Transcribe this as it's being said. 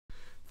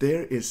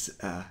There is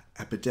an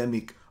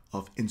epidemic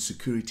of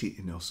insecurity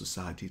in our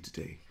society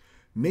today.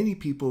 Many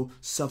people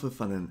suffer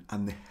from an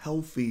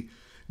unhealthy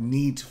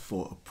need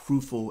for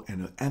approval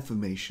and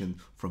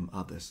affirmation from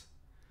others.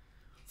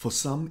 For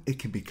some, it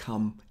can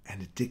become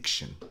an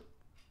addiction.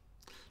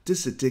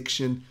 This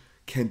addiction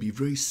can be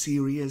very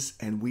serious,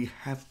 and we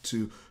have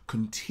to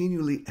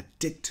continually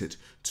addicted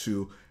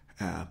to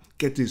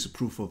get this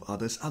approval of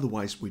others.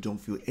 Otherwise, we don't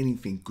feel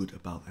anything good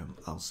about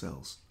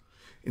ourselves.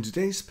 In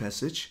today's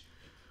passage,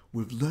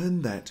 we've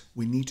learned that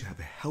we need to have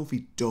a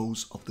healthy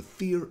dose of the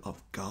fear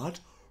of God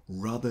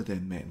rather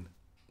than men.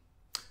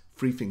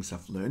 3 things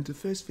I've learned. The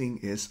first thing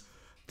is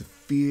the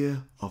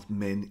fear of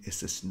men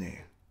is a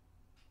snare.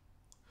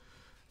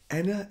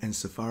 Ananias and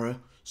Sapphira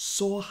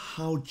saw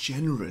how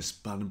generous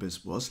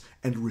Barnabas was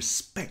and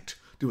respect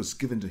that was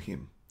given to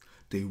him.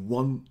 They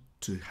want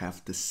to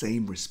have the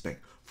same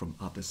respect from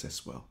others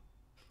as well.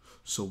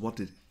 So what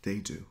did they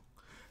do?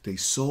 They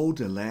sold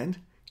the land,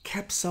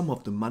 kept some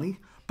of the money,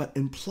 but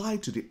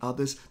implied to the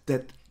others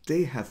that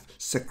they have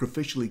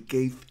sacrificially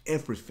gave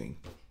everything.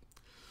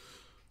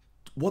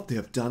 What they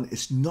have done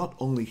is not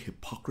only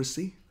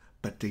hypocrisy,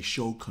 but they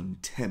show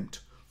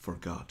contempt for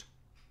God.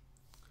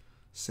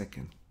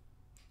 Second,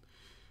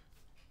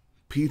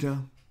 Peter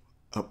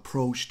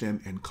approached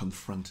them and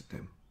confronted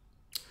them.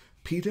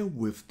 Peter,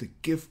 with the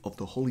gift of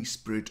the Holy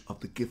Spirit, of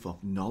the gift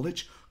of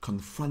knowledge,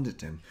 confronted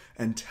them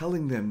and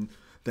telling them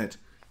that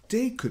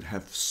they could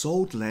have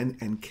sold land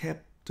and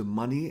kept the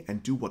money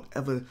and do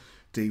whatever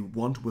they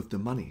want with the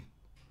money.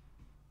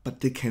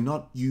 But they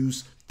cannot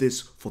use this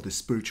for the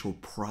spiritual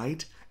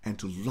pride and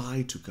to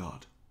lie to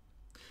God.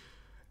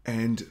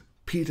 And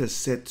Peter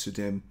said to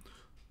them,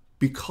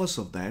 because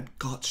of that,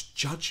 God's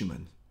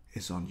judgment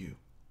is on you.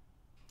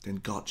 Then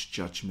God's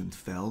judgment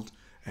fell,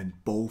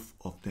 and both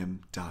of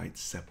them died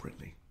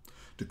separately.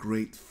 The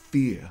great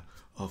fear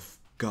of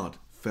God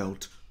fell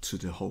to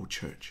the whole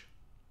church.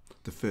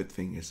 The third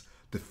thing is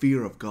the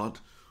fear of God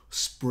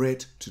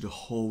spread to the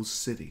whole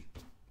city.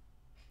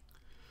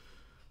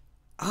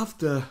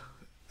 After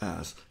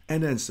Ananias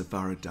and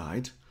Sapphira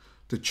died,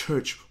 the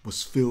church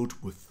was filled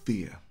with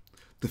fear.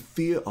 The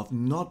fear of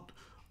not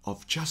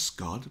of just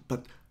God,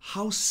 but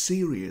how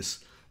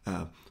serious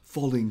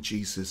following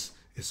Jesus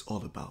is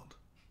all about.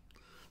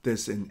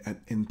 There's an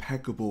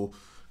impeccable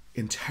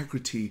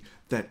integrity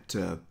that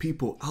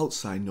people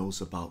outside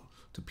knows about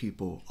the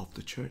people of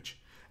the church.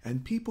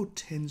 And people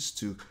tends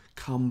to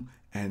come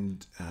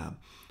and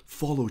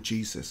follow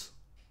Jesus.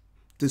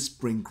 This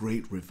brings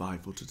great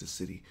revival to the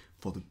city,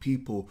 for the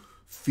people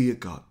fear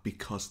God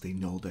because they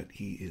know that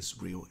He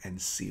is real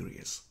and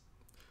serious.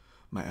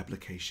 My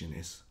application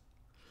is,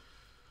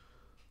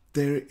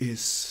 there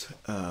is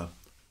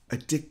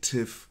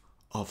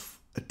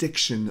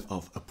addiction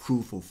of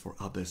approval for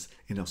others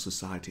in our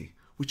society,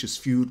 which is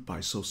fueled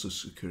by social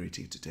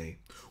security today.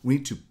 We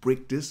need to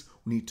break this.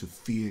 We need to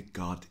fear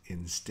God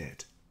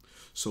instead.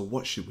 So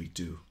what should we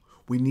do?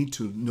 We need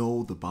to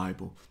know the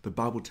Bible. The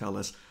Bible tells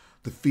us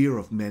the fear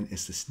of men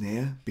is a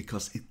snare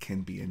because it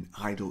can be an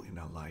idol in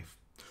our life.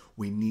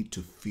 We need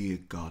to fear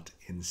God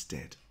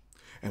instead.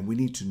 And we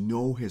need to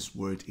know His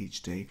word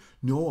each day,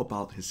 know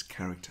about His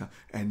character,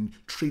 and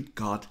treat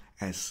God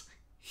as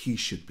He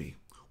should be.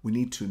 We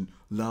need to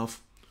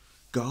love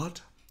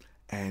God,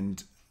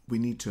 and we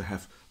need to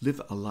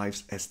live our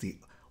lives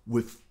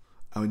with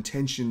our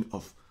intention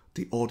of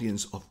the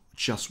audience of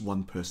just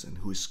one person,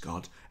 who is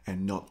God,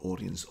 and not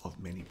audience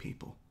of many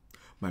people.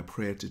 My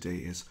prayer today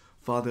is,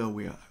 Father,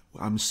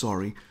 I'm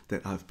sorry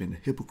that I've been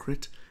a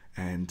hypocrite,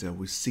 and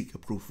we seek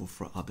approval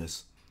for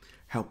others.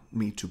 Help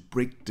me to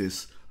break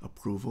this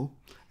approval,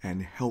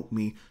 and help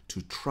me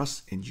to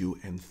trust in You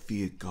and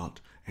fear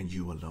God and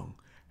You alone.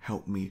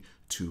 Help me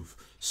to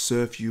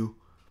serve You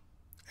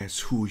as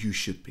who You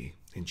should be.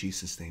 In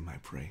Jesus' name I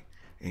pray.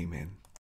 Amen.